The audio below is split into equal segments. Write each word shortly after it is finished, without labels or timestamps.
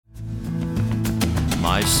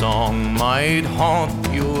My song might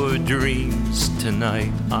haunt your dreams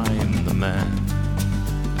tonight. I'm the man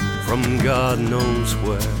from God knows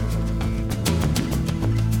where.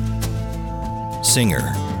 Singer,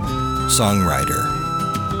 songwriter,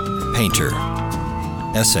 painter,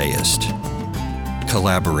 essayist,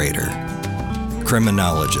 collaborator,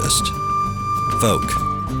 criminologist, folk,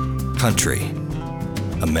 country,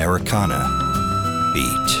 Americana,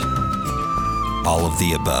 beat. All of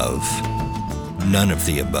the above. None of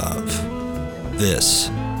the above. This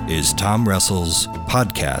is Tom Russell's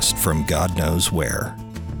podcast from God knows where.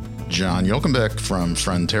 John Yolkenbeck from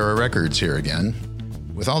Frontera Records here again.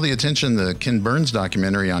 With all the attention the Ken Burns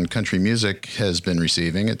documentary on country music has been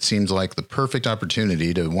receiving, it seems like the perfect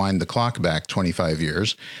opportunity to wind the clock back 25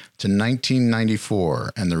 years to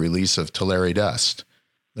 1994 and the release of Tulare Dust,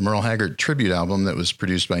 the Merle Haggard tribute album that was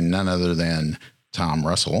produced by none other than Tom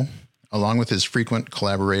Russell, along with his frequent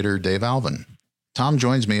collaborator Dave Alvin. Tom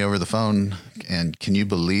joins me over the phone, and can you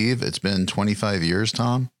believe it's been 25 years,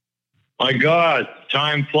 Tom? My God,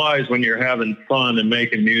 time flies when you're having fun and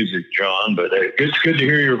making music, John, but it's good to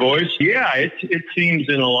hear your voice. Yeah, it seems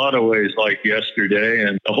in a lot of ways like yesterday,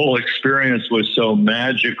 and the whole experience was so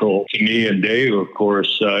magical to me and Dave, of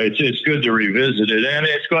course. It's good to revisit it, and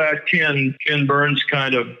it's glad Ken Burns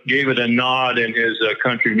kind of gave it a nod in his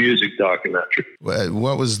country music documentary.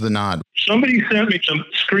 What was the nod? Somebody sent me some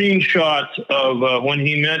screenshots of when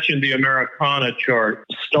he mentioned the Americana chart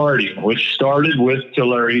starting, which started with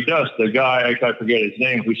Tulare Dust. The guy, I forget his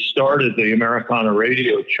name, who started the Americana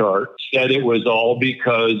radio chart, said it was all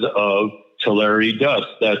because of Tulare Dust.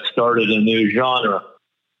 That started a new genre.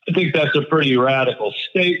 I think that's a pretty radical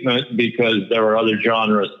statement because there were other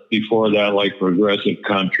genres before that, like progressive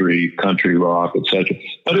country, country rock, etc.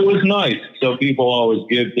 But it was nice. So people always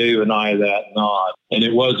give Dave and I that nod. And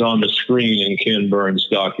it was on the screen in Ken Burns'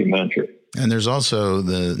 documentary. And there's also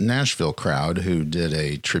the Nashville crowd who did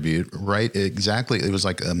a tribute right exactly. It was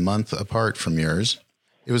like a month apart from yours.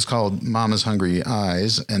 It was called Mama's Hungry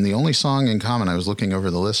Eyes. And the only song in common, I was looking over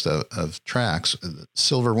the list of tracks,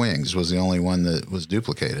 Silver Wings was the only one that was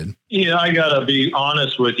duplicated. Yeah, I got to be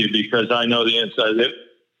honest with you because I know the inside.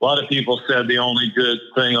 A lot of people said the only good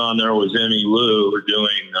thing on there was Emmy Lou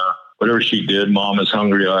doing whatever she did, Mama's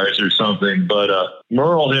Hungry Eyes or something. But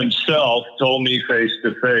Merle himself told me face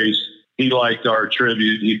to face, he liked our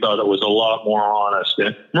tribute. He thought it was a lot more honest.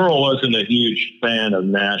 And Merle wasn't a huge fan of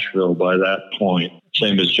Nashville by that point,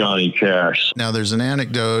 same as Johnny Cash. Now, there's an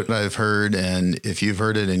anecdote I've heard, and if you've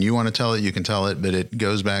heard it and you want to tell it, you can tell it, but it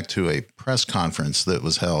goes back to a press conference that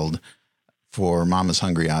was held for Mama's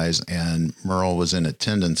Hungry Eyes, and Merle was in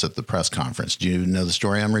attendance at the press conference. Do you know the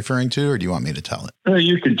story I'm referring to, or do you want me to tell it?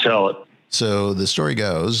 You can tell it. So the story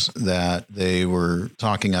goes that they were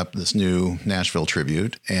talking up this new Nashville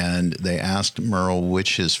tribute, and they asked Merle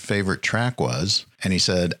which his favorite track was, and he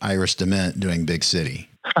said Iris DeMent doing Big City.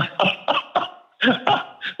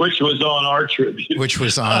 Which was on our tribute. Which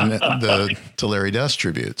was on the Tulare Dust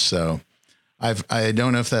tribute. So I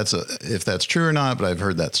don't know if that's true or not, but I've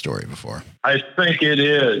heard that story before. I think it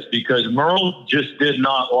is because Merle just did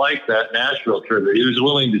not like that Nashville tribute. He was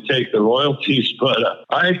willing to take the royalties, but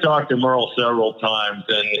I talked to Merle several times,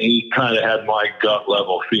 and he kind of had my gut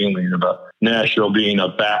level feeling about Nashville being a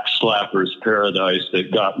backslapper's paradise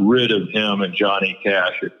that got rid of him and Johnny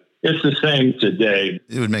Cash. It's the same today.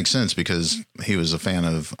 It would make sense because he was a fan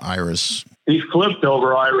of Iris. He flipped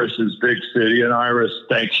over Iris's Big City, and Iris,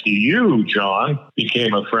 thanks to you, John,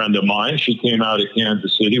 became a friend of mine. She came out of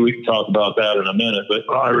Kansas City. We can talk about that in a minute, but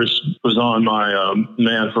Iris was on my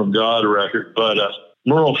Man from God record. But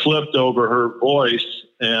Merle flipped over her voice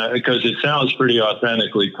because it sounds pretty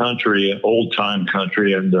authentically country, old-time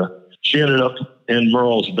country, and she ended up in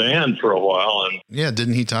Merle's band for a while. And yeah,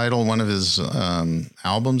 didn't he title one of his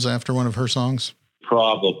albums after one of her songs?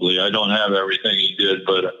 Probably. I don't have everything he did,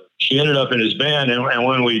 but she ended up in his band. And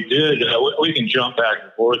when we did, we can jump back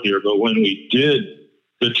and forth here, but when we did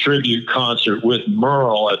the tribute concert with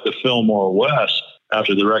Merle at the Fillmore West,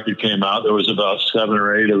 after the record came out, there was about 7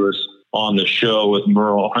 or 8 of us on the show with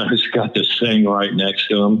Merle. I just got to sing right next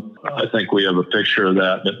to him. I think we have a picture of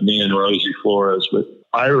that, me and Rosie Flores. But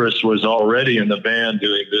Iris was already in the band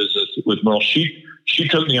doing business with Merle. She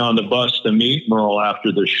took me on the bus to meet Merle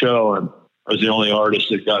after the show, and I was the only artist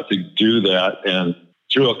that got to do that. And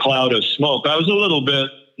through a cloud of smoke, I was a little bit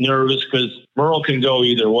nervous because Merle can go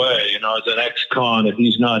either way. You know, as an ex-con, if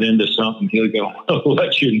he's not into something, he'll go, I'll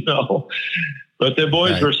let you know. But the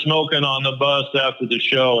boys were smoking on the bus after the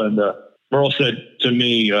show, and Merle said to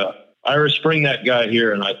me, Iris, bring that guy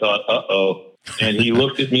here. And I thought, uh-oh. And he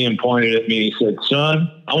looked at me and pointed at me. He said, "Son,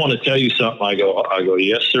 I want to tell you something." I go,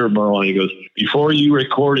 "Yes, sir, Merle." And he goes, "Before you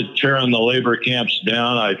recorded Tearing the Labor Camps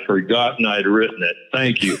Down, I'd forgotten I'd written it.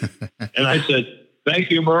 Thank you." And I said,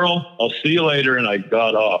 "Thank you, Merle. I'll see you later." And I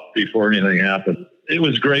got off before anything happened. It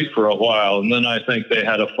was great for a while. And then I think they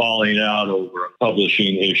had a falling out over a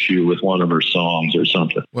publishing issue with one of her songs or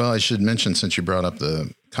something. Well, I should mention, since you brought up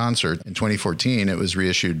the concert, in 2014, it was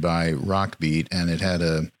reissued by Rockbeat, and it had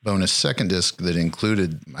a bonus second disc that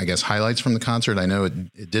included, I guess, highlights from the concert. I know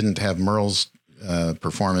it didn't have Merle's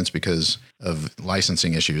performance because of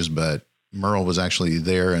licensing issues, but Merle was actually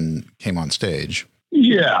there and came on stage.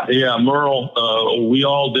 Yeah. Merle, we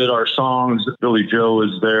all did our songs. Billy Joe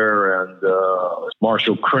was there, and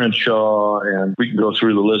Marshall Crenshaw, and we can go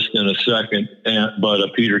through the list in a second.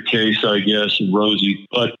 But Peter Case, I guess, and Rosie.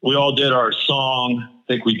 But we all did our song.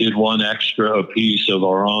 I think we did one extra piece of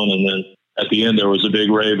our own, and then at the end there was a big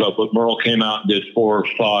rave up. But Merle came out and did 4 or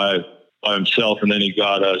 5 by himself, and then he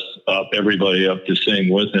got us up, everybody up to sing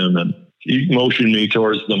with him, and he motioned me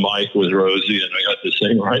towards the mic with Rosie, and I got to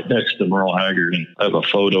sing right next to Merle Haggard, and I have a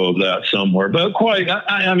photo of that somewhere. But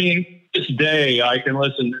I mean, this day I can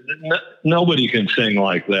listen. Nobody can sing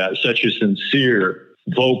like that. Such a sincere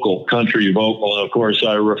vocal, country vocal. And of course,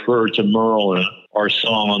 I refer to Merle and our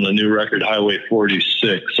song on the new record, Highway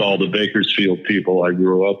 46, all the Bakersfield people I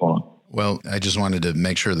grew up on. Well, I just wanted to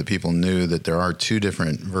make sure that people knew that there are 2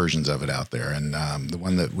 different versions of it out there. And the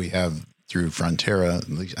one that we have through Frontera,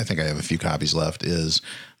 I think I have a few copies left, is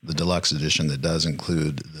the deluxe edition that does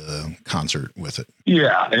include the concert with it.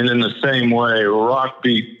 Yeah, and in the same way,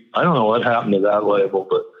 Rockbeat, I don't know what happened to that label,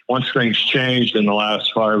 but once things changed in the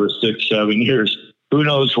last 5 or 6, 7 years, who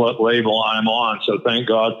knows what label I'm on. So thank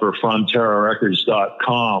God for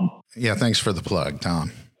FronteraRecords.com. Yeah, thanks for the plug,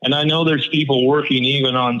 Tom. And I know there's people working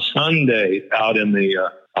even on Sunday out in the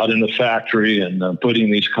factory and putting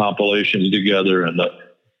these compilations together and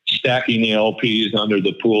stacking the LPs under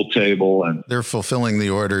the pool table, and they're fulfilling the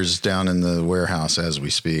orders down in the warehouse as we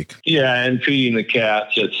speak. Yeah, and feeding the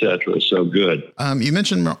cats, etc. So good. You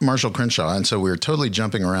mentioned Marshall Crenshaw, and so we're totally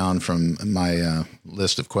jumping around from my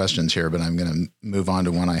list of questions here, but I'm going to move on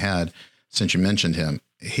to one I had since you mentioned him.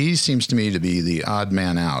 He seems to me to be the odd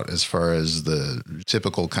man out as far as the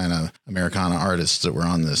typical kind of Americana artists that were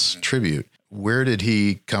on this tribute. Where did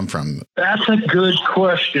he come from? That's a good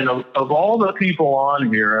question. Of all the people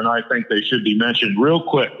on here, and I think they should be mentioned real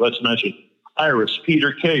quick, let's mention Iris,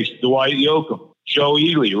 Peter Case, Dwight Yoakam, Joe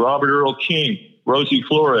Ely, Robert Earl King, Rosie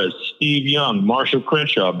Flores, Steve Young, Marshall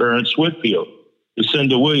Crenshaw, Baron Whitfield,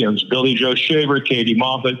 Lucinda Williams, Billy Joe Shaver, Katie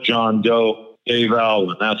Moffett, John Doe, Dave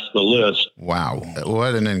Allen. That's the list. Wow.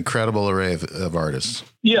 What an incredible array of artists.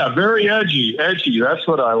 Yeah, very edgy. That's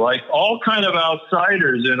what I like. All kind of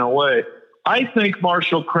outsiders in a way. I think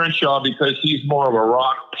Marshall Crenshaw, because he's more of a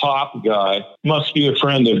rock pop guy, must be a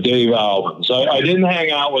friend of Dave Allen's. I didn't hang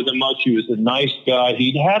out with him much. He was a nice guy.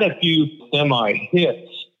 He'd had a few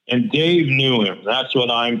semi-hits, and Dave knew him. That's what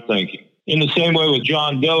I'm thinking. In the same way with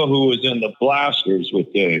John Doe, who was in the Blasters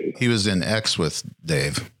with Dave. He was in X with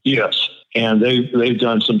Dave. Yes. And they've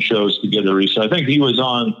done some shows together recently. I think he was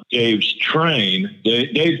on Dave's train.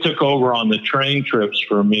 Dave took over on the train trips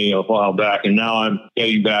for me a while back, and now I'm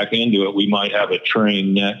getting back into it. We might have a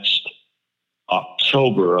train next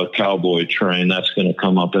October, a cowboy train. That's going to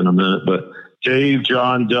come up in a minute. But Dave,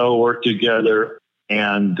 John Doe worked together,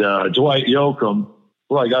 and Dwight Yoakam,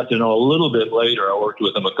 who I got to know a little bit later. I worked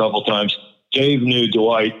with him a couple times. Dave knew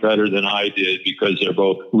Dwight better than I did because they're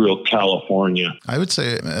both real California. I would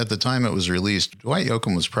say at the time it was released, Dwight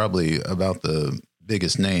Yoakam was probably about the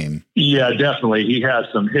biggest name. Yeah, definitely. He had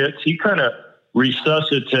some hits. He kind of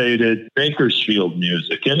resuscitated Bakersfield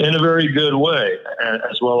music in a very good way,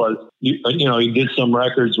 as well as, he did some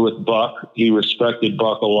records with Buck. He respected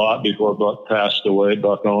Buck a lot before Buck passed away,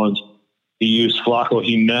 Buck Owens. He used Flaco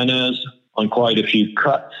Jimenez on quite a few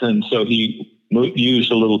cuts, and so he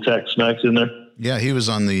used a little Tex-Mex in there. Yeah, he was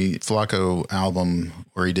on the Flaco album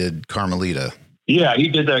where he did Carmelita. Yeah, he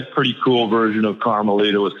did that pretty cool version of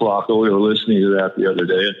Carmelita with Flaco. We were listening to that the other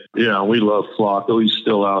day. Yeah, we love Flaco. He's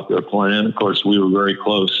still out there playing. Of course, we were very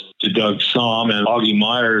close to Doug Somm, and Augie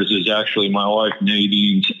Myers is actually my wife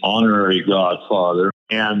Nadine's honorary godfather.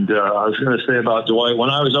 And I was going to say about Dwight, when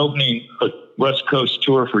I was opening a West Coast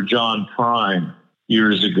tour for John Prine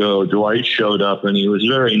years ago, Dwight showed up, and he was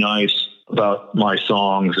very nice about my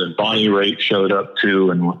songs, and Bonnie Raitt showed up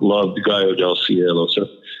too and loved Gallo del Cielo. So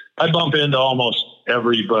I bump into almost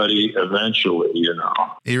everybody eventually,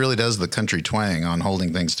 He really does the country twang on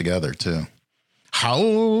Holding Things Together too.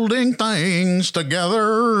 Holding things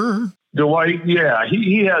together. Dwight, yeah,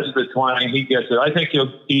 he has the twang. He gets it. I think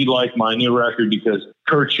he'd like my new record because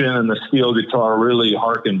Kirchen and the steel guitar really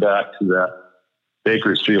harken back to that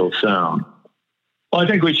Bakersfield sound. Well, I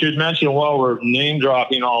think we should mention while we're name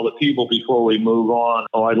dropping all the people before we move on.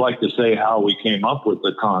 I'd like to say how we came up with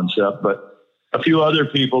the concept, but a few other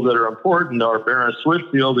people that are important are Barrett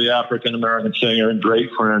Whitfield, the African-American singer and great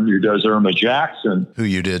friend who does Irma Jackson. Who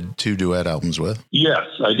you did 2 duet albums with. Yes,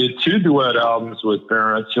 I did 2 duet albums with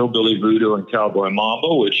Barrett, Hillbilly Voodoo and Cowboy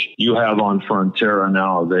Mambo, which you have on Frontera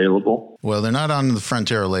now available. Well, they're not on the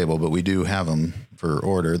Frontera label, but we do have them for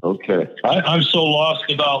order. Okay. I'm so lost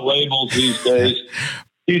about labels these days.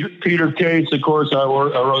 Peter Cates, of course, I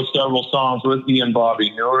wrote several songs with he and Bobby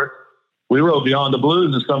Newitt. We wrote Beyond the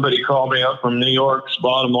Blues, and somebody called me up from New York's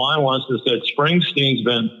Bottom Line once and said Springsteen's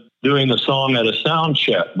been doing the song at a sound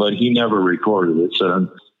check, but he never recorded it. So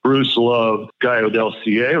Bruce loved Gallo del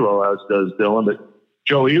Cielo, as does Dylan, but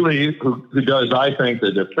Joe Ely, who does, I think,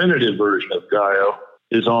 the definitive version of Gallo,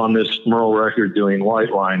 is on this Merle record doing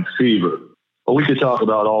White Line Fever. But we could talk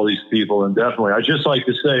about all these people, and definitely, I'd just like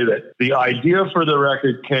to say that the idea for the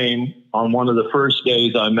record came on one of the first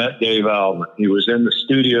days I met Dave Albarn. He was in the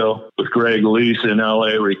studio with Greg Leese in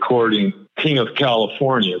L.A. recording King of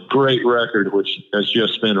California, great record, which has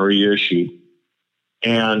just been reissued.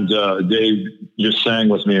 And Dave just sang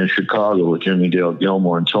with me in Chicago with Jimmy Dale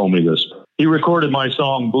Gilmore and told me this. He recorded my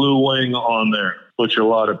song Blue Wing on there, which a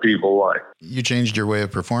lot of people like. You changed your way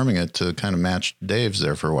of performing it to kind of match Dave's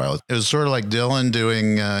there for a while. It was sort of like Dylan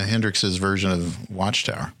doing Hendrix's version of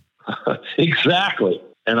Watchtower. Exactly.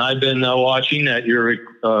 And I've been watching, at your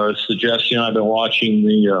suggestion, I've been watching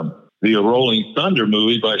the Rolling Thunder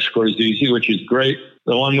movie by Scorsese, which is great.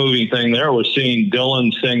 The one moving thing there was seeing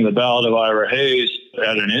Dylan sing the Ballad of Ira Hayes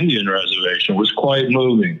at an Indian reservation. It was quite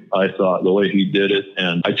moving, I thought, the way he did it.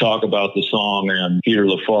 And I talk about the song and Peter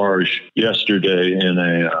Lafarge yesterday in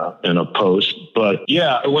a post. But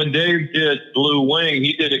yeah, when Dave did Blue Wing,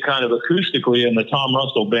 he did it kind of acoustically, and the Tom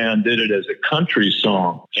Russell Band did it as a country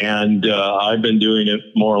song. And I've been doing it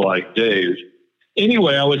more like Dave.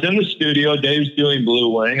 Anyway, I was in the studio, Dave's doing Blue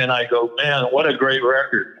Wing, and I go, man, what a great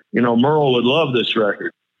record. You know, Merle would love this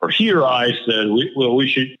record. Or here I said, we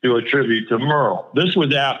should do a tribute to Merle. This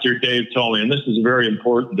was after Dave told me, and this is very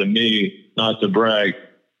important to me, not to brag.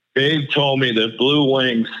 Dave told me that Blue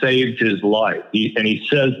Wing saved his life. And he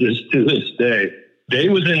says this to this day.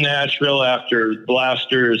 Dave was in Nashville after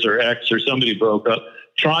Blasters or X or somebody broke up,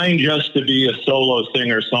 trying just to be a solo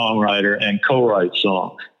singer-songwriter and co-write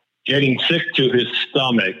songs. Getting sick to his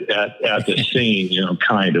stomach at the scene, you know,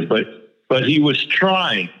 kind of. But he was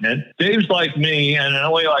trying. And Dave's like me, and in a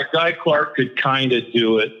way, like Guy Clark could kind of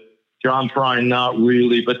do it. John Prine, not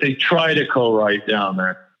really, but they try to co-write down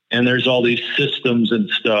there. And there's all these systems and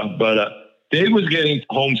stuff. But Dave was getting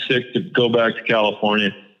homesick to go back to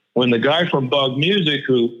California when the guy from Bug Music,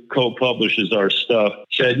 who co-publishes our stuff,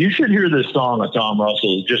 said, you should hear this song of Tom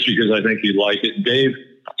Russell's just because I think you'd like it. And Dave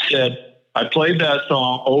said, I played that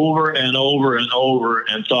song over and over and over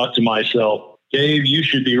and thought to myself, Dave, you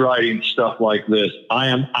should be writing stuff like this. I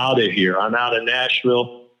am out of here. I'm out of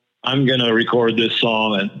Nashville. I'm going to record this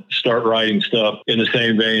song and start writing stuff in the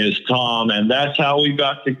same vein as Tom. And that's how we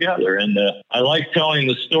got together. And I like telling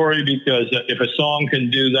the story because if a song can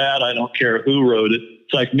do that, I don't care who wrote it.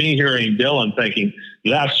 It's like me hearing Dylan thinking,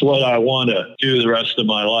 that's what I want to do the rest of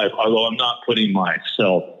my life, although I'm not putting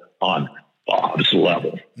myself on Bob's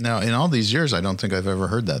level. Now, in all these years, I don't think I've ever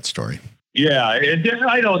heard that story. Yeah,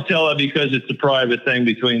 I don't tell it because it's a private thing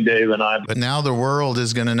between Dave and I. But now the world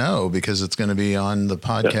is going to know because it's going to be on the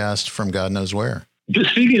podcast from God knows where.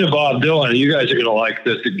 Speaking of Bob Dylan, you guys are going to like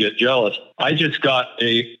this and get jealous. I just got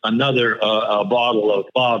another bottle of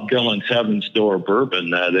Bob Dylan's Heaven's Door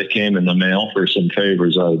bourbon that came in the mail for some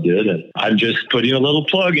favors I did. And I'm just putting a little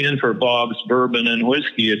plug in for Bob's Bourbon and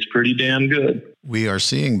Whiskey. It's pretty damn good. We are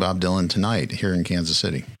seeing Bob Dylan tonight here in Kansas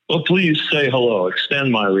City. Well, please say hello.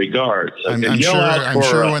 Extend my regards. I'm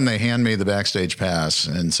sure when they hand me the backstage pass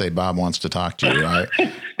and say Bob wants to talk to you,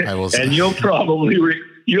 I will. And you'll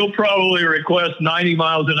probably request 90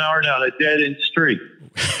 miles an hour down a dead-end street.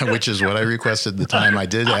 Which is what I requested the time I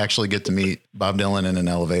did actually get to meet Bob Dylan in an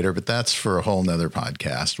elevator, but that's for a whole nother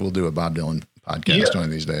podcast. We'll do a Bob Dylan podcast one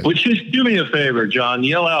of these days. Well, just do me a favor, John.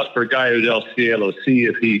 Yell out for Gallo del Cielo. See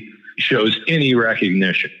if he shows any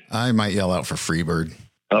recognition. I might yell out for Freebird.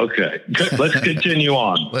 Okay, let's continue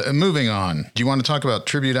on. Moving on. Do you want to talk about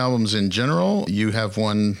tribute albums in general? You have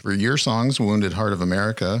one for your songs, Wounded Heart of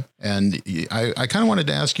America. And I kind of wanted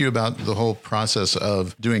to ask you about the whole process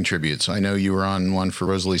of doing tributes. I know you were on one for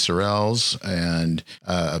Rosalie Sorrells and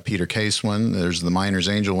a Peter Case one. There's the Miner's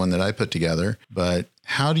Angel one that I put together. But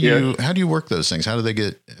How do you work those things? How do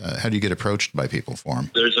you get approached by people for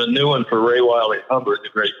them? There's a new one for Ray Wiley Hubbard, the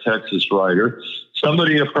great Texas writer.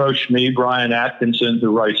 Somebody approached me, Brian Atkinson,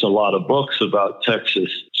 who writes a lot of books about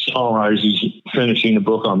Texas songwriters. He's finishing a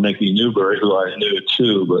book on Mickey Newbury, who I knew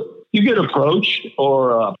too. But you get approached,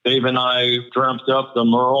 or Dave and I dreamt up the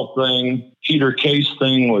Merle thing. Peter Case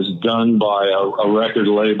thing was done by a record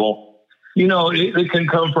label. You know, it can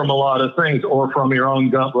come from a lot of things, or from your own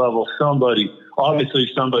gut level. Obviously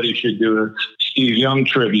somebody should do a Steve Young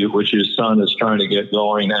tribute, which his son is trying to get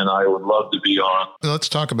going, and I would love to be on. Let's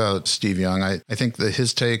talk about Steve Young. I think that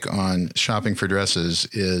his take on shopping for dresses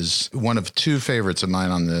is one of two favorites of mine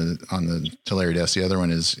on the Tulare Desk. The other one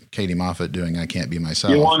is Katie Moffatt doing I Can't Be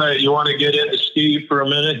Myself. You want to get into Steve for a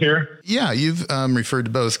minute here? Yeah, you've referred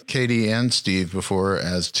to both Katie and Steve before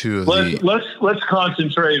as two of Let's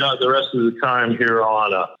concentrate on the rest of the time here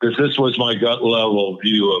on because this was my gut level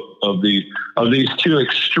view of these two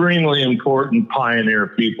extremely important pioneer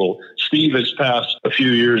people. Steve has passed a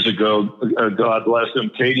few years ago. God bless him.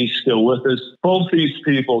 Katie's still with us. Both these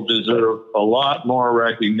people deserve a lot more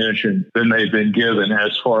recognition than they've been given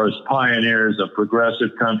as far as pioneers of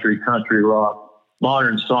progressive country rock,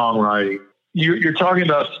 modern songwriting. You're talking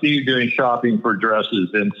about Steve doing shopping for dresses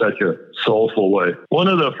in such a soulful way. One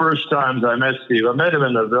of the first times I met Steve, I met him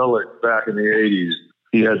in the Village back in the 80s.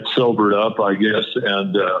 He had sobered up, I guess,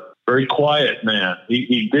 and very quiet man.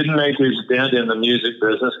 He didn't make his dent in the music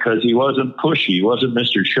business because he wasn't pushy. He wasn't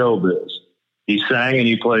Mr. Showbiz. He sang and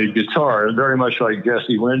he played guitar, very much like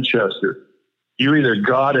Jesse Winchester. You either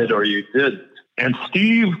got it or you didn't. And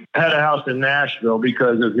Steve had a house in Nashville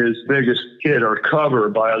because of his biggest hit or cover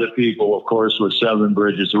by other people, of course, was Seven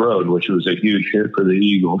Bridges Road, which was a huge hit for the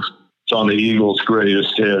Eagles. It's on the Eagles'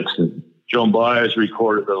 greatest hits. And Joan Baez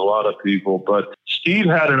recorded with a lot of people. But Steve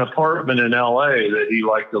had an apartment in L.A. that he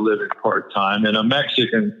liked to live in part-time in a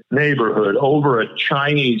Mexican neighborhood over a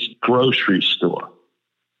Chinese grocery store.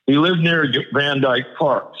 He lived near Van Dyke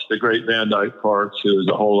Parks, the great Van Dyke Parks, who was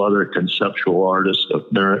a whole other conceptual artist of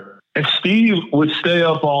merit. And Steve would stay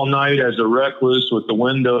up all night as a recluse with the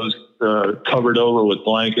windows covered over with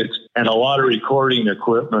blankets and a lot of recording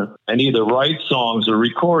equipment, and either write songs or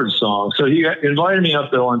record songs. So he invited me up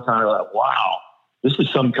there one time. I thought, wow, this is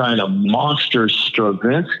some kind of monster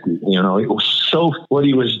Stravinsky. You know, what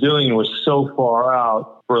he was doing was so far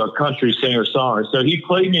out for a country singer-songwriter. So he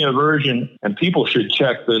played me a version, and people should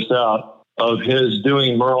check this out, of his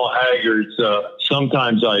doing Merle Haggard's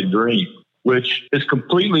Sometimes I Dream, which is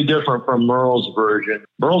completely different from Merle's version.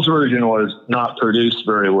 Merle's version was not produced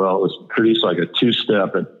very well. It was produced like a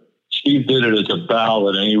two-step, and Steve did it as a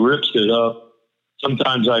ballad, and he rips it up.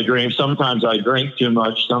 Sometimes I dream, sometimes I drink too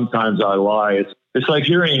much, sometimes I lie. It's like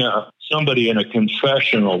hearing somebody in a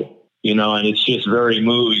confessional, you know, and it's just very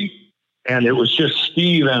moving. And it was just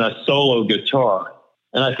Steve and a solo guitar.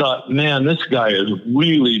 And I thought, man, this guy is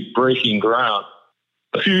really breaking ground.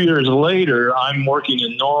 A few years later, I'm working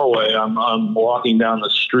in Norway. I'm walking down the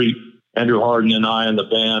street. Andrew Harden and I and the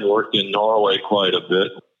band worked in Norway quite a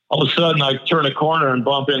bit. All of a sudden, I turn a corner and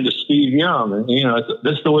bump into Steve Young. And, you know,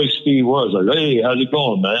 that's the way Steve was. Like, hey, how's it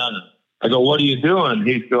going, man? And I go, what are you doing?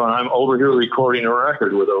 He's going, I'm over here recording a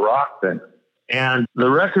record with a rock band. And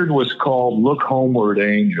the record was called Look Homeward,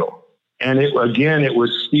 Angel. And it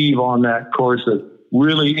was Steve on that course of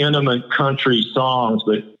really intimate country songs,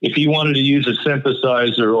 but if he wanted to use a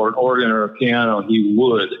synthesizer or an organ or a piano, he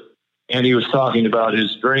would. And he was talking about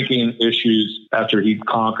his drinking issues after he'd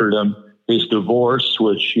conquered them, his divorce,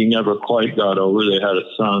 which he never quite got over. They had a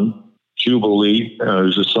son, Jubilee,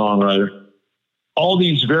 who's a songwriter. All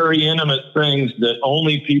these very intimate things that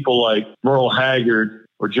only people like Merle Haggard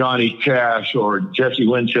or Johnny Cash or Jesse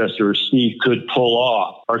Winchester or Steve could pull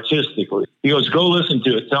off artistically. He goes, go listen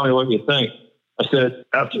to it. Tell me what you think. I said,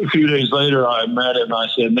 after a few days later, I met him. I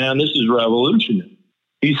said, man, this is revolutionary.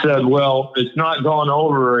 He said, well, it's not going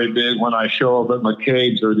over very big when I show up at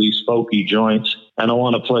McCabe's or these folky joints and I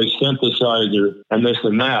want to play synthesizer and this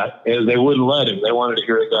and that. And they wouldn't let him. They wanted to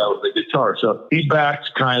hear a guy with a guitar. So he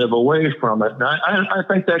backed kind of away from it. And I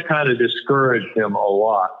think that kind of discouraged him a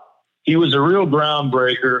lot. He was a real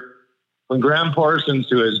groundbreaker. When Graham Parsons,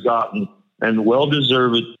 who has gotten, and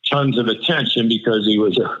well-deserved, tons of attention because he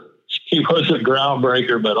was a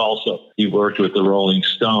groundbreaker, but also he worked with the Rolling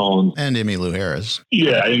Stones. And Emmylou Harris.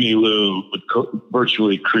 Yeah, Emmylou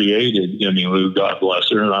virtually created Emmylou, God bless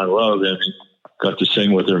her, and I love Emmy. Got to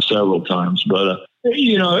sing with her several times. But,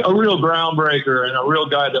 you know, a real groundbreaker and a real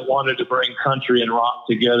guy that wanted to bring country and rock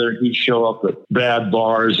together. He'd show up at bad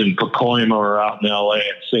bars in Pacoima or out in L.A. and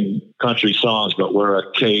sing country songs, but wear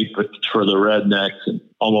a cape for the rednecks. And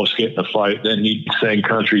almost get in a fight. Then he'd sing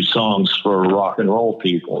country songs for rock and roll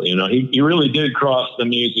people. You know, he really did cross the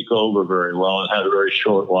music over very well and had a very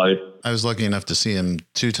short life. I was lucky enough to see him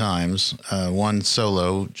 2 times, one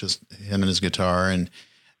solo, just him and his guitar, and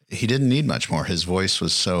he didn't need much more. His voice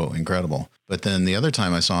was so incredible. But then the other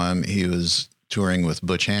time I saw him, he was touring with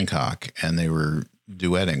Butch Hancock, and they were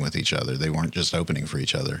duetting with each other. They weren't just opening for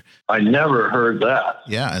each other. I never heard that.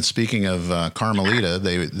 Yeah, and speaking of Carmelita,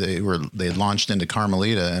 they launched into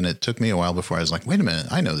Carmelita, and it took me a while before I was like, wait a minute,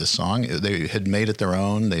 I know this song. They had made it their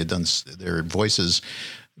own. They had done their voices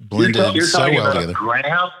blended you're so well about together.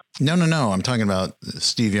 Graham? No. I'm talking about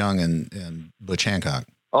Steve Young and Butch Hancock.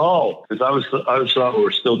 Oh, because I thought we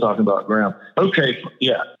were still talking about Graham. Okay,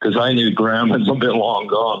 yeah, because I knew Graham had been long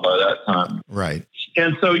gone by that time. Right.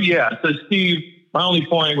 And so, so Steve, my only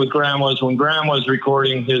point with Graham was when Graham was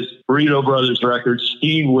recording his Burrito Brothers record,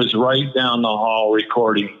 Steve was right down the hall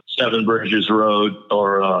recording Seven Bridges Road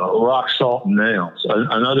or Rock, Salt, and Nails,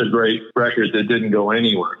 another great record that didn't go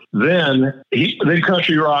anywhere. Then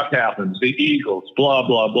country rock happens, the Eagles, blah,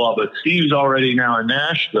 blah, blah. But Steve's already now in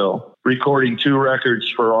Nashville recording 2 records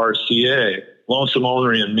for RCA. Lonesome,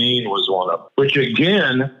 Ornery, and Mean was one of them, which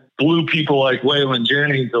again blew people like Waylon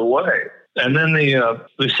Jennings away. And then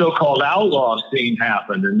the so-called outlaw scene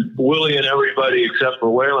happened, and Willie and everybody except for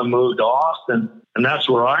Waylon moved to Austin, and that's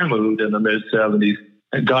where I moved in the mid-'70s.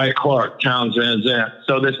 And Guy Clark, Townes Van Zandt.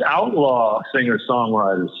 So this outlaw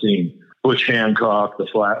singer-songwriter scene, Butch Hancock, the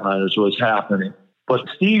Flatliners, was happening. But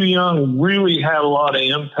Steve Young really had a lot of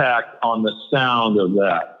impact on the sound of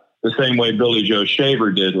that, the same way Billy Joe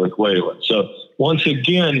Shaver did with Waylon. So once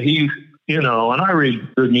again, he's, and I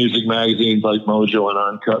read good music magazines like Mojo and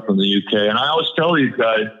Uncut from the UK, and I always tell these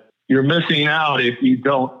guys, you're missing out if you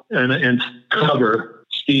don't and cover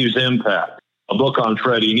Steve's impact. A book on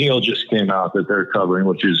Freddie Neal just came out that they're covering,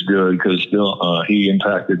 which is good because he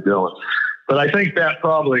impacted Dylan. But I think that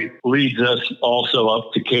probably leads us also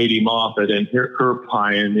up to Katie Moffatt and her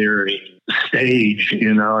pioneering stage,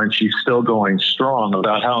 and she's still going strong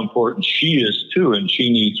about how important she is too, and she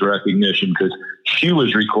needs recognition because she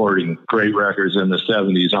was recording great records in the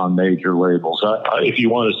 70s on major labels. If you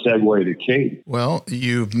want to segue to Katie. Well,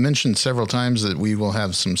 you've mentioned several times that we will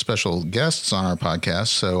have some special guests on our podcast,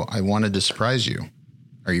 so I wanted to surprise you.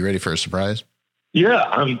 Are you ready for a surprise? Yeah,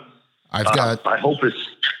 I hope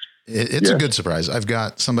it's a good surprise. I've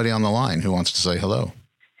got somebody on the line who wants to say hello.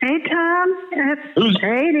 Hey, Tom. It's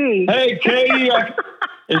Katie. Hey, Katie.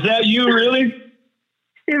 Is that you, really?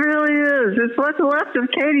 It really is. It's what's left of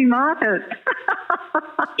Katie Moffatt.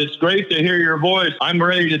 It's great to hear your voice. I'm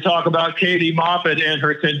ready to talk about Katie Moffatt and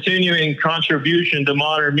her continuing contribution to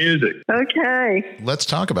modern music. Okay. Let's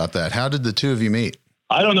talk about that. How did the two of you meet?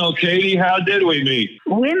 I don't know, Katie. How did we meet?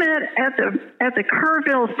 We met at the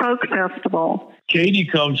Kerrville Folk Festival. Katie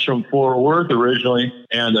comes from Fort Worth originally,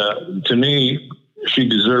 and to me, she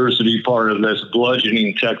deserves to be part of this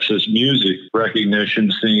bludgeoning Texas music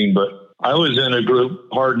recognition scene. But I was in a group,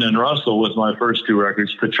 Hardin and Russell, with my first 2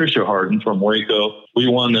 records. Patricia Hardin from Waco. We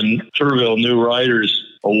won the Kerrville New Writers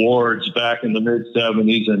Awards back in the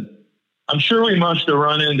mid-'70s, and I'm sure we must have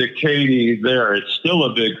run into Katie there. It's still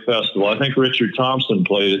a big festival. I think Richard Thompson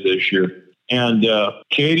played it this year. And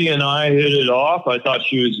Katie and I hit it off. I thought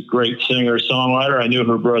she was a great singer-songwriter. I knew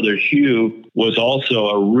her brother Hugh was also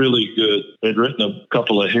a really good, had written a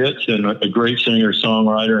couple of hits and a great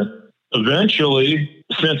singer-songwriter. Eventually,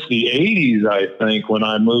 since the 80s, I think, when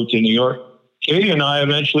I moved to New York, Katie and I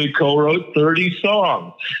eventually co-wrote 30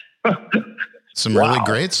 songs. Some really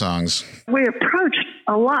great songs. We approached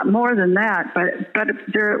a lot more than that, but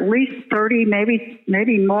there are at least 30,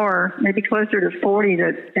 maybe more, maybe closer to 40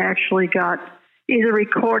 that actually got either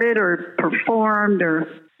recorded or performed or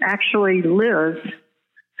actually lived.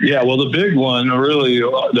 Yeah, well, the big one really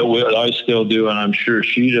that I still do, and I'm sure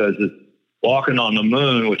she does, is Walking on the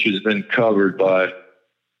Moon, which has been covered by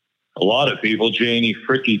a lot of people. Janie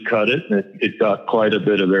Fricke cut it, and it got quite a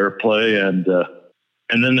bit of airplay,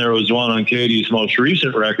 and then there was one on Katie's most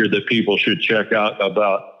recent record that people should check out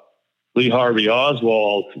about Lee Harvey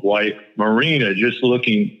Oswald's wife, Marina, just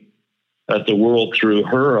looking at the world through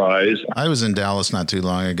her eyes. I was in Dallas not too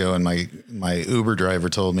long ago, and my Uber driver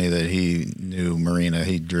told me that he knew Marina.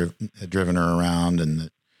 He had driven her around, and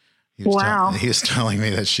that he was telling me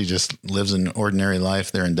that she just lives an ordinary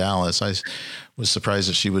life there in Dallas. I was surprised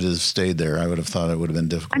that she would have stayed there. I would have thought it would have been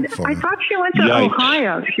difficult for her. I thought she went to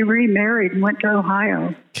Ohio. She remarried and went to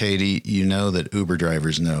Ohio. Katie, you know that Uber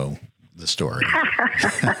drivers know the story.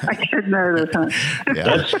 I should know this, huh?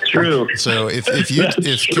 Yeah. That's true. So if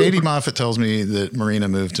Katie Moffatt tells me that Marina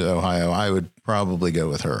moved to Ohio, I would probably go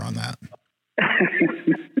with her on that.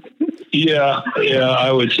 Yeah,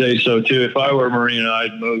 I would say so too. If I were Marina,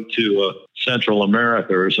 I'd move to Central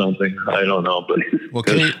America or something. I don't know, but well,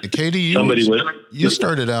 Katie, you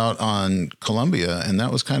started out on Columbia, and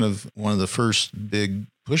that was kind of one of the first big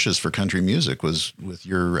pushes for country music was with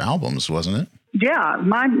your albums, wasn't it? Yeah,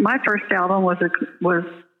 my first album was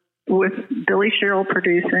with Billy Sherrill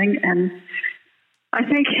producing, and I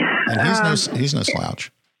think he's no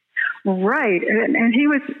slouch. Right, and he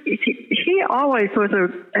always was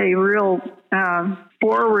a real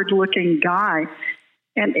forward-looking guy.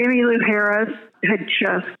 And Emmylou Harris had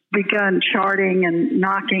just begun charting and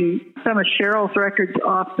knocking some of Sherrill's records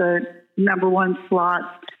off the number one slots,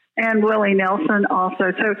 and Willie Nelson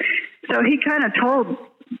also. So he kind of told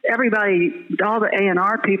everybody, all the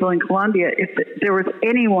A&R people in Columbia, if there was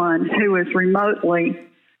anyone who was remotely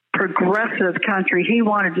progressive country, he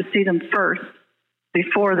wanted to see them first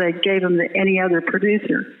before they gave him to any other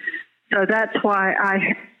producer. So that's why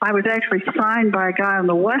I was actually signed by a guy on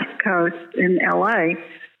the West Coast in LA,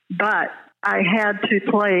 but I had to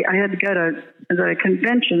go to the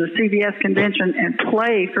convention, the CBS convention, and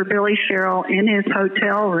play for Billy Sherrill in his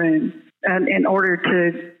hotel room. And in order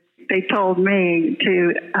to, they told me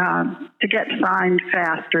to get signed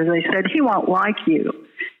faster. They said, he won't like you.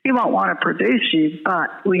 He won't want to produce you,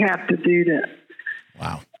 but we have to do this.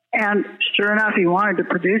 Wow. And sure enough, he wanted to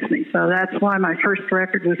produce me. So that's why my first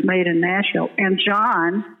record was made in Nashville. And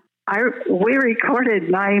John, we recorded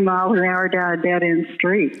 90 miles an hour down a dead-end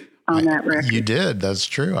street on that record. You did. That's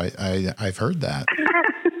true. I've heard that.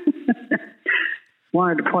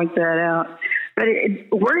 Wanted to point that out. But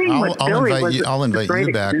working with Billy was I'll invite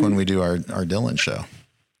you back experience. when we do our Dylan show.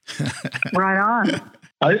 Right on.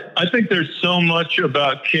 I think there's so much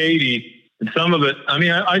about Katie. And some of it, I mean,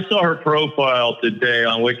 I saw her profile today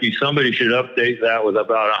on Wiki. Somebody should update that with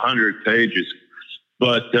about 100 pages.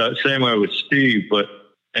 But same way with Steve.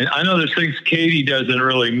 And I know there's things Katie doesn't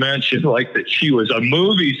really mention, like that she was a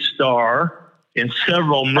movie star in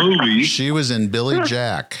several movies. She was in Billy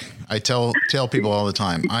Jack. I tell people all the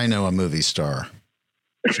time, I know a movie star.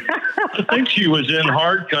 I think she was in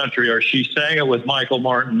Hard Country, or she sang it with Michael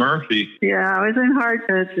Martin Murphey. Yeah, I was in Hard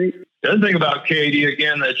Country. The other thing about Katie,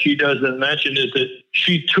 again, that she doesn't mention is that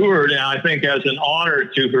she toured, and I think as an honor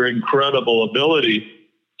to her incredible ability,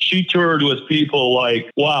 she toured with people like,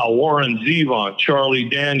 Warren Zevon, Charlie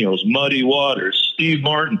Daniels, Muddy Waters, Steve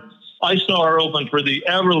Martin. I saw her open for the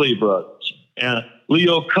Everly Brothers and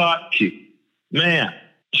Leo Kottke. Man,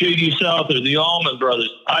 J.D. Souther, the Allman Brothers.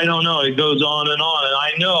 I don't know. It goes on. And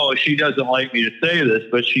I know she doesn't like me to say this,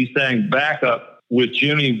 but she sang backup with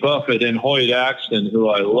Jimmy Buffett and Hoyt Axton, who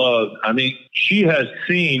I love. I mean, she has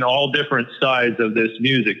seen all different sides of this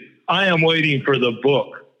music. I am waiting for the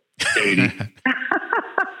book, Katie.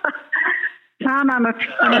 Tom, I'm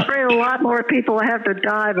afraid a lot more people have to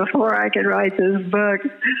die before I can write this book.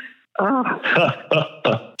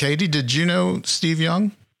 Oh. Katie, did you know Steve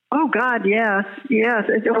Young? Oh God, yes.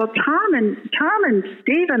 Well, Tom and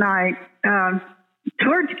Steve and I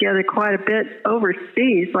toured together quite a bit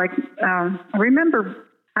overseas. Like I remember,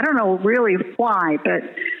 I don't know really why, but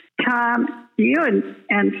Tom, you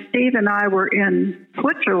and Steve and I were in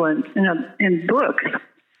Switzerland in Books,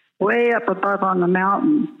 way up above on the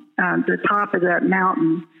mountain, the top of that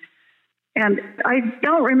mountain. And I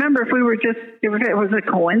don't remember if it was a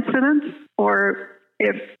coincidence or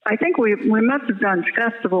I think we must have done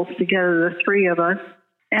festivals together, the three of us.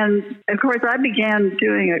 And of course, I began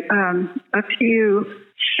doing a few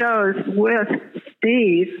shows with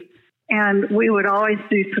Steve, and we would always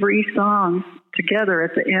do 3 songs together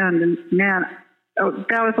at the end. And man,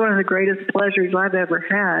 that was one of the greatest pleasures I've ever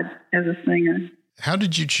had as a singer. How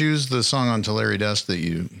did you choose the song on Tulare Dust that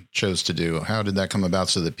you chose to do? How did that come about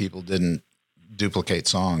so that people didn't duplicate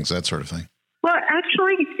songs, that sort of thing? Well,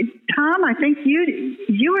 actually, Tom, I think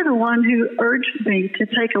you were the one who urged me to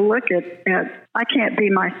take a look at I Can't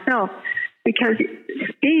Be Myself, because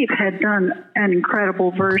Steve had done an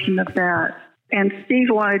incredible version of that, and Steve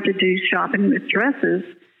wanted to do Shopping with Dresses.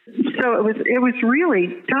 So it was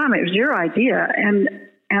really, Tom, it was your idea, and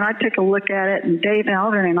I took a look at it, and Dave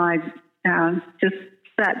Alvin and I just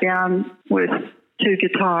sat down with 2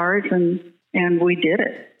 guitars, and we did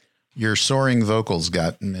it. Your soaring vocals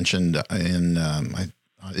got mentioned in,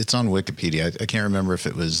 it's on Wikipedia. I can't remember if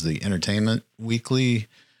it was the Entertainment Weekly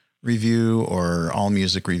review or All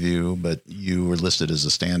Music review, but you were listed as a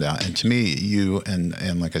standout. And to me, you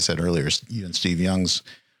and like I said earlier, you and Steve Young's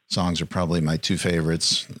songs are probably my 2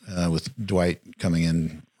 favorites, with Dwight coming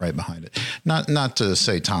in right behind it. Not to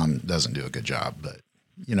say Tom doesn't do a good job, but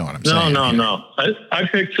You know what I'm saying? No. I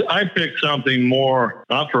picked something more,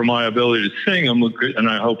 not for my ability to sing them, and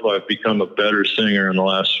I hope I've become a better singer in the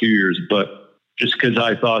last few years, but just because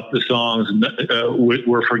I thought the songs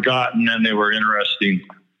were forgotten and they were interesting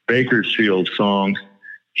Bakersfield songs.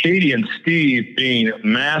 Katie and Steve being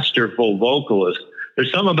masterful vocalists.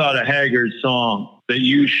 There's something about a Haggard song that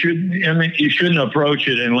you shouldn't approach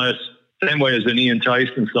it unless, same way as an Ian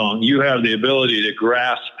Tyson song, you have the ability to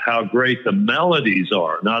grasp how great the melodies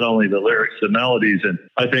are, not only the lyrics, the melodies. And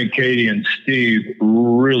I think Katie and Steve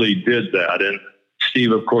really did that. And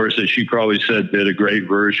Steve, of course, as she probably said, did a great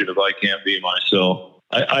version of I Can't Be Myself.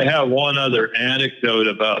 I have one other anecdote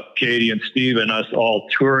about Katie and Steve and us all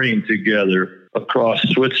touring together across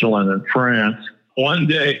Switzerland and France. One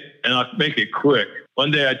day, and I'll make it quick,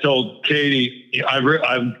 one day I told Katie, I've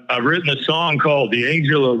written a song called The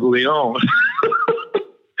Angel of Leon.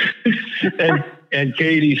 and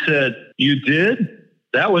Katie said, "You did?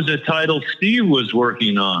 That was a title Steve was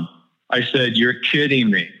working on." I said, "You're kidding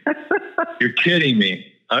me. You're kidding me.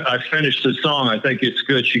 I finished the song. I think it's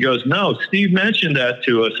good." She goes, "No, Steve mentioned that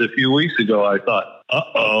to us a few weeks ago." I thought,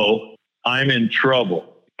 uh-oh, I'm in trouble.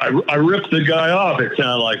 I ripped the guy off, it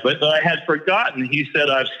sounded like, but I had forgotten. He said,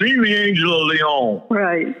 "I've seen the Angel of Leon,"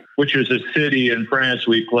 right? Which is a city in France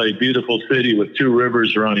we play, beautiful city with 2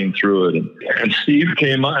 rivers running through it. And Steve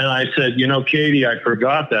came up and I said, "Katie, I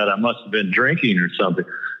forgot that. I must have been drinking or something."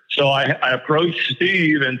 So I approached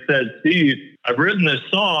Steve and said, "Steve, I've written this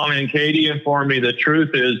song," and Katie informed me the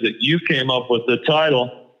truth is that you came up with the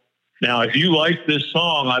title. Now, if you like this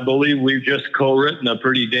song, I believe we've just co-written a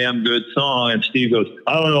pretty damn good song. And Steve goes,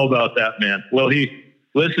 "I don't know about that, man." Well, he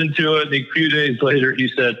listened to it, and a few days later, he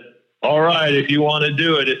said, "All right, if you want to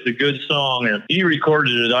do it, it's a good song." And he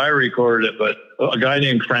recorded it, I recorded it, but a guy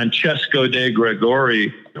named Francesco De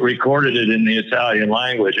Gregori recorded it in the Italian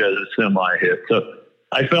language as a semi-hit. So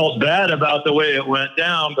I felt bad about the way it went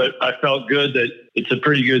down, but I felt good that it's a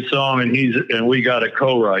pretty good song, and we got a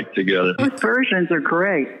co-write together. Both versions are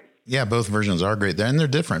great. Yeah, both versions are great, and they're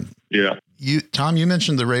different. Yeah. Tom, you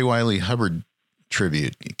mentioned the Ray Wylie Hubbard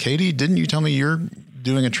tribute. Katie, didn't you tell me you're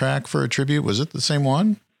doing a track for a tribute? Was it the same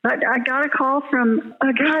one? I got a call from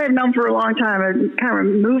a guy I've known for a long time, a kind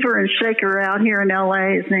of mover and shaker out here in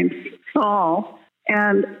L.A. His name's Saul,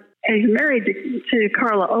 and he's married to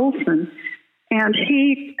Carla Olson. And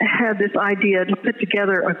he had this idea to put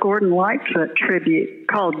together a Gordon Lightfoot tribute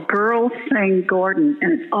called Girls Sing Gordon,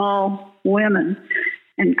 and it's all women.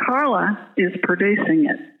 And Carla is producing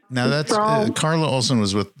it. Now that's Carla Olson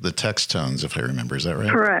was with the Textones, if I remember. Is that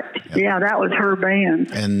right? Correct. Yeah, that was her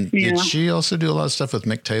band. And did she also do a lot of stuff with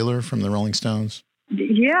Mick Taylor from the Rolling Stones?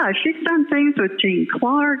 Yeah, she's done things with Gene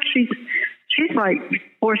Clark. She's like,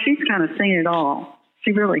 she's kind of seen it all.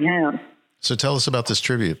 She really has. So tell us about this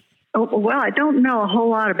tribute. Oh, well, I don't know a whole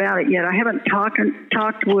lot about it yet. I haven't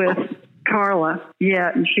talked with Carla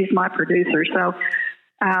yet, and she's my producer. So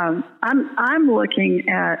I'm looking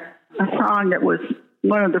at a song that was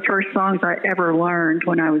one of the first songs I ever learned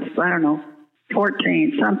when I was,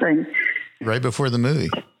 14, something. Right before the movie.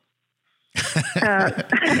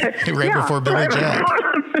 Before Billy Jack.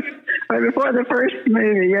 Right before the first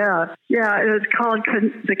movie, yeah. Yeah, it was called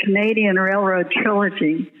the Canadian Railroad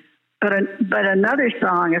Trilogy. But another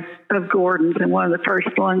song of Gordon's, and one of the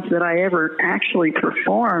first ones that I ever actually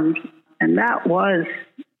performed, and that was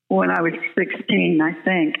when I was 16, I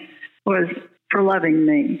think, was For Loving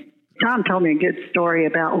Me. Tom told me a good story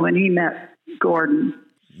about when he met Gordon.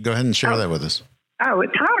 Go ahead and share that with us. Oh,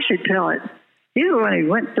 Tom should tell it. He's the one who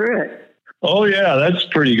went through it. Oh, yeah, that's a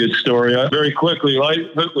pretty good story. Very quickly,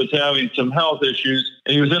 Lightfoot was having some health issues,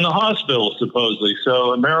 and he was in the hospital, supposedly.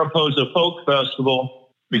 So Mariposa Folk Festival,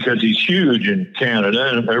 because he's huge in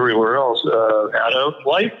Canada and everywhere else, had a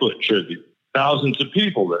Lightfoot tribute. Thousands of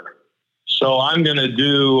people there. So I'm going to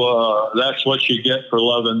do That's What You Get for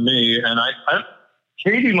Loving Me. And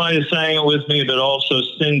Katie might have sang it with me, but also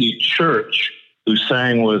Cindy Church, who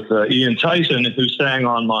sang with Ian Tyson, who sang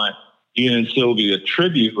on my Ian and Sylvia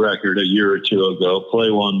tribute record a year or two ago, Play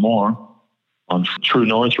One More, on True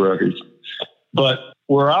North Records. But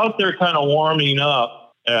we're out there kind of warming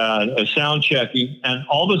up and sound checking, and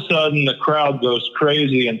all of a sudden the crowd goes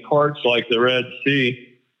crazy in parts like the Red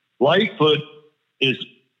Sea. Lightfoot is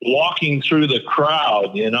walking through the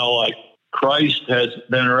crowd, like Christ has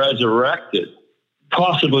been resurrected.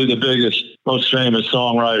 Possibly the biggest, most famous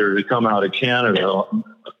songwriter to come out of Canada,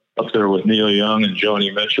 up there with Neil Young and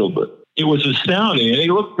Joni Mitchell. But it was astounding, and he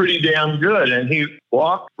looked pretty damn good. And he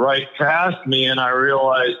walked right past me, and I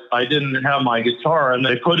realized I didn't have my guitar. And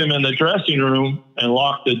they put him in the dressing room and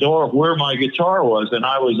locked the door where my guitar was. And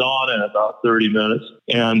I was on in about 30 minutes.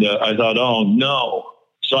 And I thought, oh, no.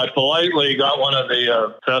 So I politely got one of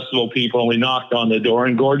the festival people, and we knocked on the door,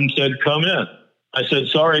 and Gordon said, "Come in." I said,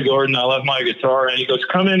 "Sorry, Gordon, I left my guitar." And he goes,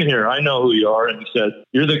 "Come in here. I know who you are." And he said,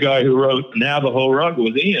 "You're the guy who wrote Navajo Rug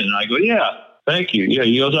with Ian." And I go, "Yeah, thank you." Yeah,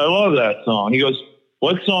 he goes, "I love that song." He goes,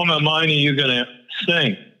 "What song of mine are you going to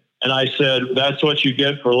sing?" And I said, "That's What You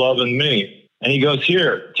Get for Loving Me." And he goes,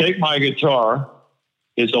 "Here, take my guitar."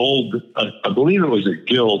 His old, I believe it was a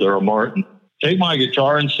Guild or a Martin. "Take my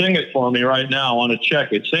guitar and sing it for me right now. I want to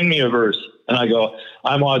check it. Sing me a verse." And I go,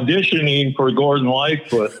 "I'm auditioning for Gordon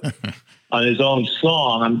Lightfoot on his own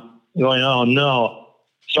song." I'm going, "Oh, no."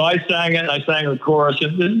 So I sang it. I sang the chorus.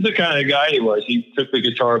 And this is the kind of guy he was. He took the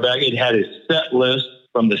guitar back. It had his set list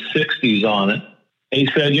from the 60s on it. And he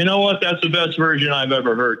said, "You know what? That's the best version I've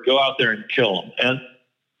ever heard. Go out there and kill him." And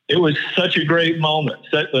it was such a great moment,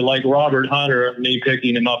 like Robert Hunter and me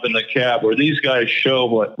picking him up in the cab, where these guys show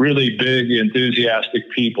what really big,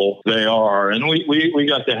 enthusiastic people they are. And we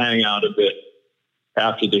got to hang out a bit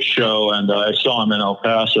after the show, and I saw him in El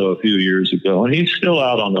Paso a few years ago, and he's still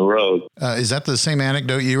out on the road. Is that the same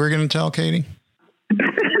anecdote you were going to tell, Katie?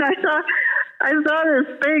 I saw this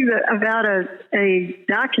thing about a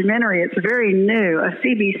documentary. It's very new, a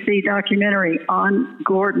CBC documentary on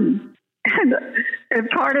Gordon. And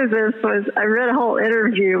part of this was I read a whole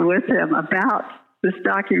interview with him about this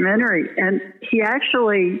documentary, and he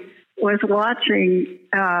actually was watching,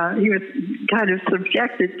 he was kind of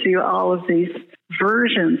subjected to all of these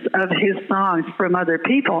versions of his songs from other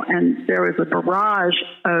people, and there was a barrage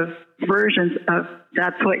of versions of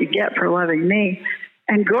That's What You Get for Loving Me.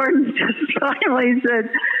 And Gordon just finally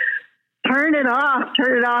said, turn it off.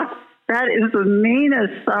 That is the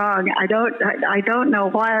meanest song. I don't know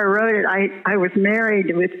why I wrote it. I was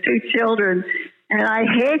married with 2 children, and I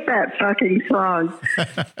hate that fucking song.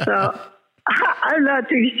 So I'm not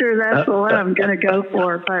too sure that's the one I'm going to go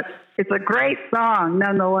for, but it's a great song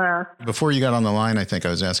nonetheless. Before you got on the line, I think I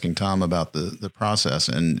was asking Tom about the process.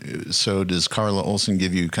 And so does Carla Olson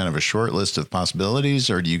give you kind of a short list of possibilities,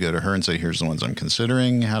 or do you go to her and say, here's the ones I'm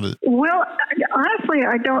considering? Well, honestly,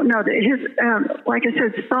 I don't know. Like I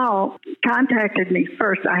said, Saul contacted me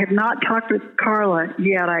first. I have not talked with Carla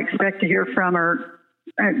yet. I expect to hear from her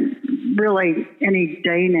really any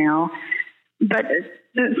day now. But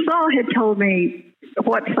Saul had told me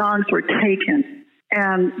what songs were taken.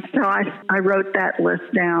 And so I wrote that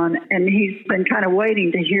list down, and he's been kind of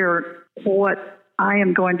waiting to hear what I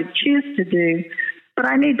am going to choose to do. But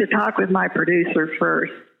I need to talk with my producer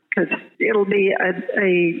first, because it'll be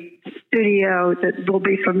a studio that will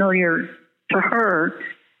be familiar to her,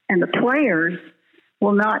 and the players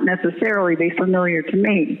will not necessarily be familiar to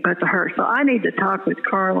me, but to her. So I need to talk with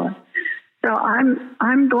Carla. So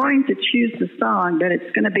I'm going to choose the song, but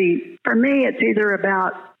it's going to be, for me, it's either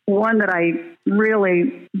about one that I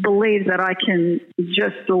really believe that I can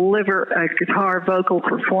just deliver a guitar vocal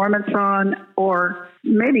performance on, or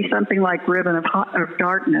maybe something like Ribbon of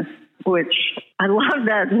Darkness, which I love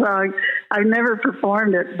that song. I've never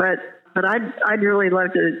performed it, but I'd really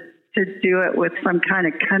love to do it with some kind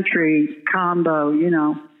of country combo, you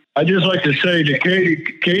know. I'd just like to say to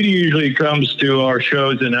Katie usually comes to our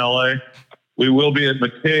shows in LA. We will be at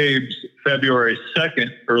McCabe's February 2nd,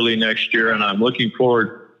 early next year, and I'm looking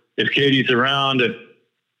forward, if Katie's around, to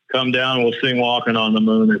come down, we'll sing Walking on the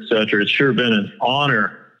Moon, etc. It's sure been an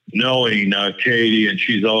honor knowing Katie, and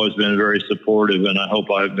she's always been very supportive, and I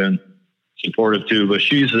hope I've been supportive too, but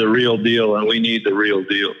she's the real deal, and we need the real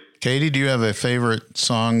deal. Katie, do you have a favorite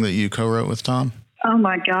song that you co-wrote with Tom? Oh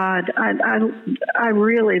my God. I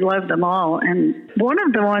really love them all. And one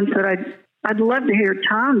of the ones that I'd love to hear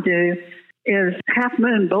Tom do is Half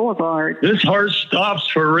Moon Boulevard. This heart stops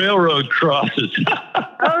for railroad crosses.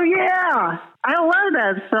 Oh yeah. I love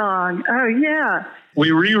that song. Oh yeah. We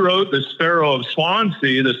rewrote The Sparrow of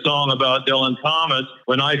Swansea, the song about Dylan Thomas,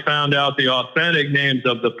 when I found out the authentic names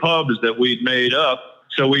of the pubs that we'd made up.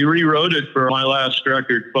 So we rewrote it for my last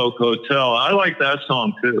record, Folk Hotel. I like that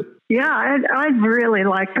song too. Yeah, I really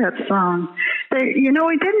like that song.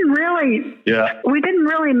 We didn't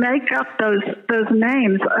really make up those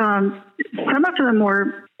names. Some of them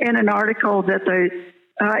were in an article that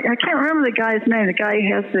I can't remember the guy's name. The guy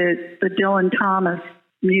who has the Dylan Thomas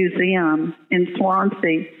Museum in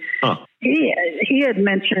Swansea. Huh. He had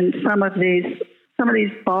mentioned some of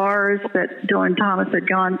these bars that Dylan Thomas had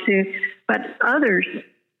gone to, but others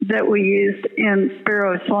that we used in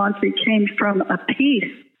Sparrow of Swansea came from a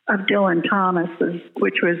piece of Dylan Thomas's,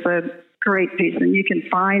 which was a great piece, and you can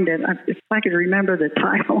find it. If I could remember the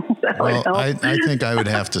title, that would help. I think I would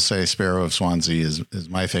have to say Sparrow of Swansea is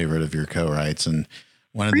my favorite of your co-writes, and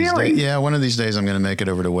one of these days I'm going to make it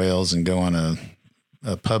over to Wales and go on a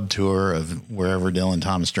a pub tour of wherever Dylan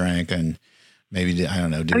Thomas drank and maybe, I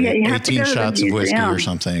don't know, do 18 shots of whiskey or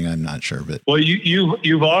something. I'm not sure, but. Well,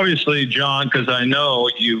 you've obviously, John, because I know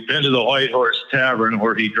you've been to the White Horse Tavern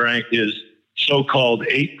where he drank his so-called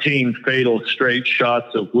 18 fatal straight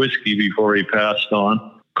shots of whiskey before he passed on.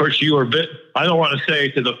 Of course, you were I don't want to say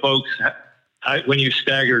to the folks when you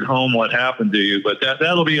staggered home what happened to you, but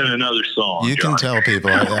that'll be in another song. You John. can tell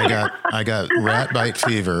people I got rat bite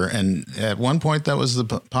fever, and at one point that was the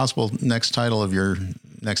possible next title of your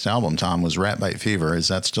next album, Tom, was Rat Bite Fever. Is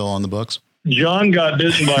that still on the books? John got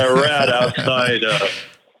bitten by a rat outside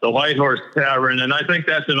the White Horse Tavern, and I think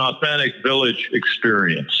that's an authentic Village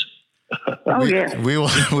experience. Oh, yeah. We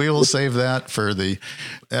will save that for the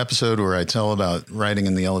episode where I tell about riding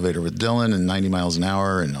in the elevator with Dylan and 90 miles an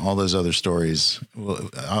hour and all those other stories.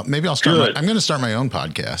 Maybe I'll start. I'm going to start my own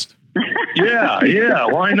podcast. Yeah.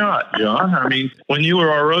 Why not, John? I mean, when you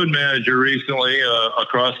were our road manager recently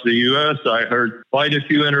across the U.S., I heard quite a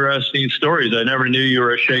few interesting stories. I never knew you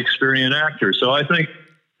were a Shakespearean actor. So I think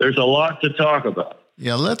there's a lot to talk about.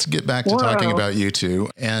 Yeah, let's get back to talking about you two.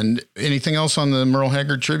 And anything else on the Merle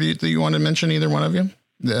Haggard tribute that you want to mention, either one of you?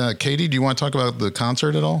 Katie, do you want to talk about the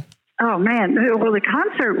concert at all? Oh, man. Well, the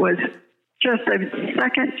concert was just a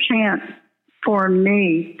second chance for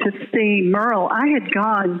me to see Merle. I had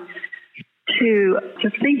gone to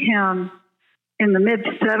see him in the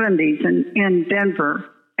mid-'70s in Denver.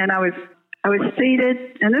 And I was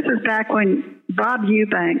seated, and this was back when Bob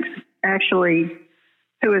Eubanks actually,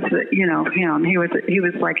 who was him. He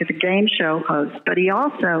was like a game show host, but he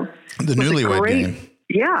also the Newlywed Game.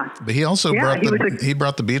 Yeah, but he also brought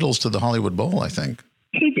the Beatles to the Hollywood Bowl, I think.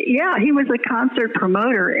 He was a concert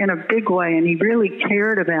promoter in a big way, and he really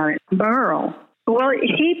cared about it. Merle, well,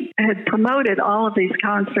 he had promoted all of these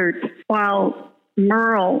concerts while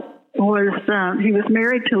Merle he was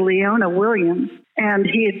married to Leona Williams, and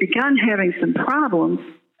he had begun having some problems,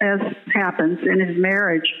 as happens in his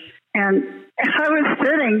marriage, and I was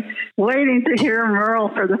sitting, waiting to hear Merle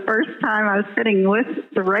for the first time. I was sitting with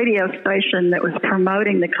the radio station that was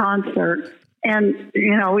promoting the concert. And,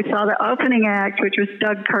 we saw the opening act, which was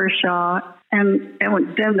Doug Kershaw. And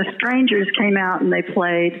then the Strangers came out and they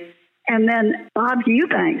played. And then Bob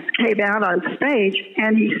Eubanks came out on stage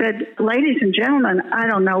and he said, "Ladies and gentlemen, I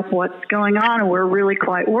don't know what's going on and we're really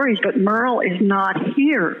quite worried, but Merle is not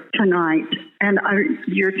here tonight. And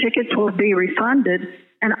your tickets will be refunded."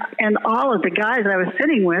 And all of the guys I was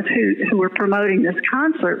sitting with who were promoting this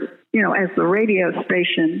concert, as the radio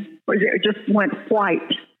station just went white.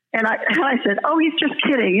 And I said, "Oh, he's just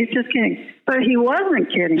kidding. He's just kidding." But he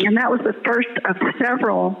wasn't kidding. And that was the first of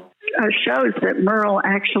several shows that Merle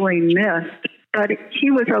actually missed. But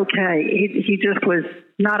he was okay. He just was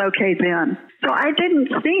not okay then. So I didn't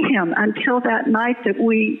see him until that night that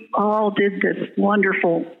we all did this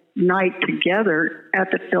wonderful night together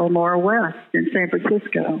at the Fillmore West in San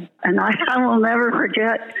Francisco. And I will never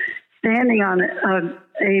forget standing on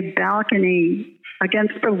a balcony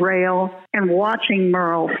against the rail and watching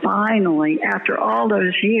Merle finally after all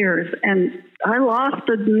those years. And I lost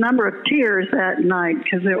a number of tears that night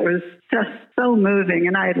because it was just so moving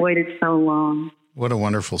and I had waited so long. What a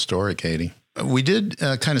wonderful story, Katie. We did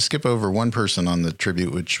kind of skip over one person on the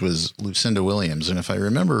tribute, which was Lucinda Williams. And if I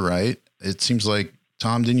remember right, it seems like,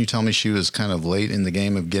 Tom, didn't you tell me she was kind of late in the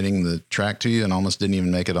game of getting the track to you and almost didn't even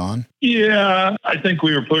make it on? Yeah, I think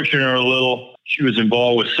we were pushing her a little. She was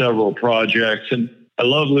involved with several projects. And I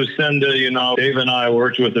love Lucinda. Dave and I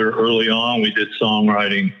worked with her early on. We did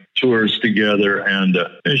songwriting tours together. And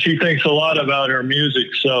she thinks a lot about her music.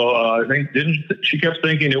 So I think she kept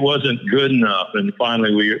thinking it wasn't good enough. And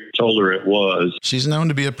finally we told her it was. She's known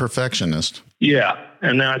to be a perfectionist. Yeah.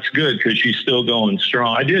 And that's good because she's still going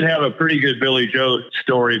strong. I did have a pretty good Billy Joe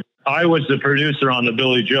story. I was the producer on the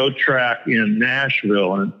Billy Joe track in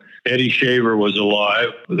Nashville, and Eddie Shaver was alive,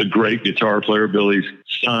 the great guitar player, Billy's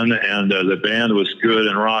son, and the band was good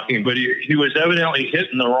and rocking, but he was evidently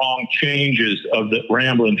hitting the wrong changes of the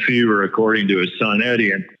Ramblin' Fever, according to his son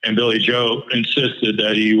Eddie, and Billy Joe insisted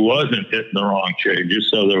that he wasn't hitting the wrong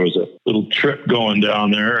changes, so there was a little trip going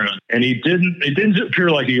down there, and it didn't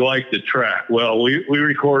appear like he liked the track. Well, we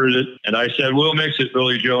recorded it, and I said, "We'll mix it,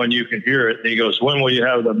 Billy Joe, and you can hear it." And he goes, "When will you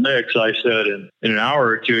have the mix?" I said, in an hour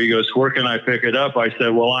or two. He goes, "Where can I pick it up?" I said,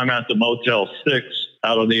 "Well, I'm at the Motel 6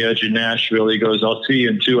 out on the edge of Nashville." He goes, "I'll see you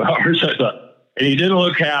in 2 hours." I thought, and he didn't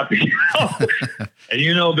look happy.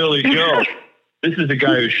 And Billy Joe, this is the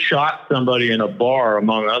guy who shot somebody in a bar,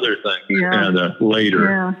 among other things, later.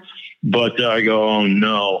 Yeah. But I go, "Oh,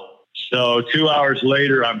 no." So 2 hours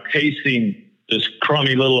later, I'm pacing this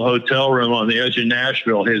crummy little hotel room on the edge of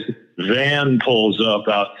Nashville. His van pulls up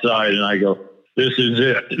outside, and I go, this is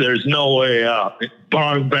it. There's no way out.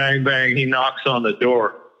 Bang, bang, bang. He knocks on the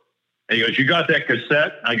door. And he goes, you got that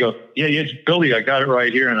cassette? I go, yeah, Billy, I got it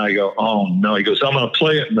right here. And I go, oh, no. He goes, I'm going to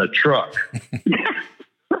play it in the truck.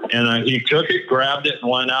 And he took it, grabbed it,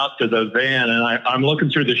 and went out to the van. And I'm looking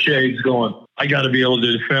through the shades going, I got to be able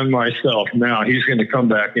to defend myself now. He's going to come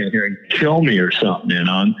back in here and kill me or something, you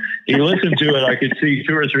know. And he listened to it, I could see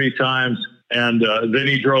 2 or 3 times, and then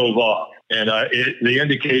he drove off. And the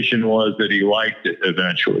indication was that he liked it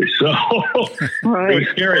eventually. So right. It was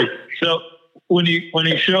scary. So when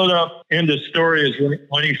he showed up in the story is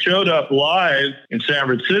when he showed up live in San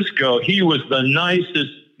Francisco, he was the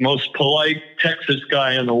nicest, most polite Texas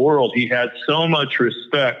guy in the world. He had so much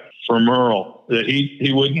respect for Merle that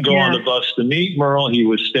he wouldn't go on the bus to meet Merle. He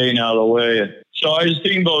was staying out of the way. And so I've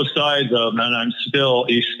seen both sides of him, and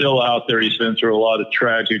he's still out there. He's been through a lot of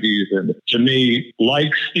tragedies. And to me,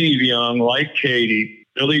 like Steve Young, like Katie,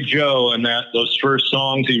 Billy Joe, and those first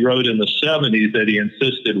songs he wrote in the 70s that he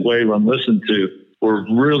insisted Waylon listen to were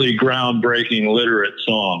really groundbreaking literate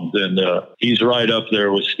songs. And he's right up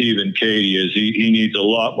there with Steve and Katie, as he needs a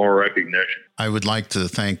lot more recognition. I would like to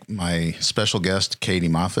thank my special guest, Katie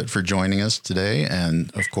Moffatt, for joining us today.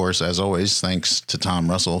 And of course, as always, thanks to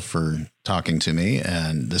Tom Russell for talking to me.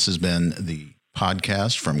 And this has been the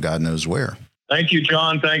podcast from God Knows Where. Thank you,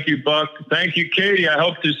 John. Thank you, Buck. Thank you, Katie. I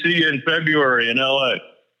hope to see you in February in LA.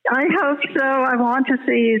 I hope so. I want to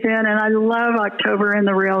see you then. And I love October in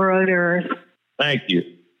the Railroaders. Thank you.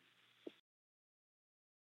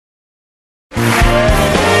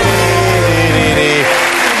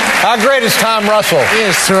 How great is Tom Russell? He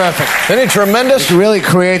is terrific. Isn't he tremendous? He really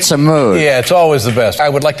creates a mood. Yeah, it's always the best. I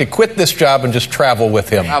would like to quit this job and just travel with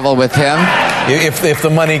him. Travel with him? If the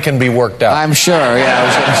money can be worked out. I'm sure, yeah. I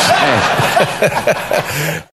was going to say.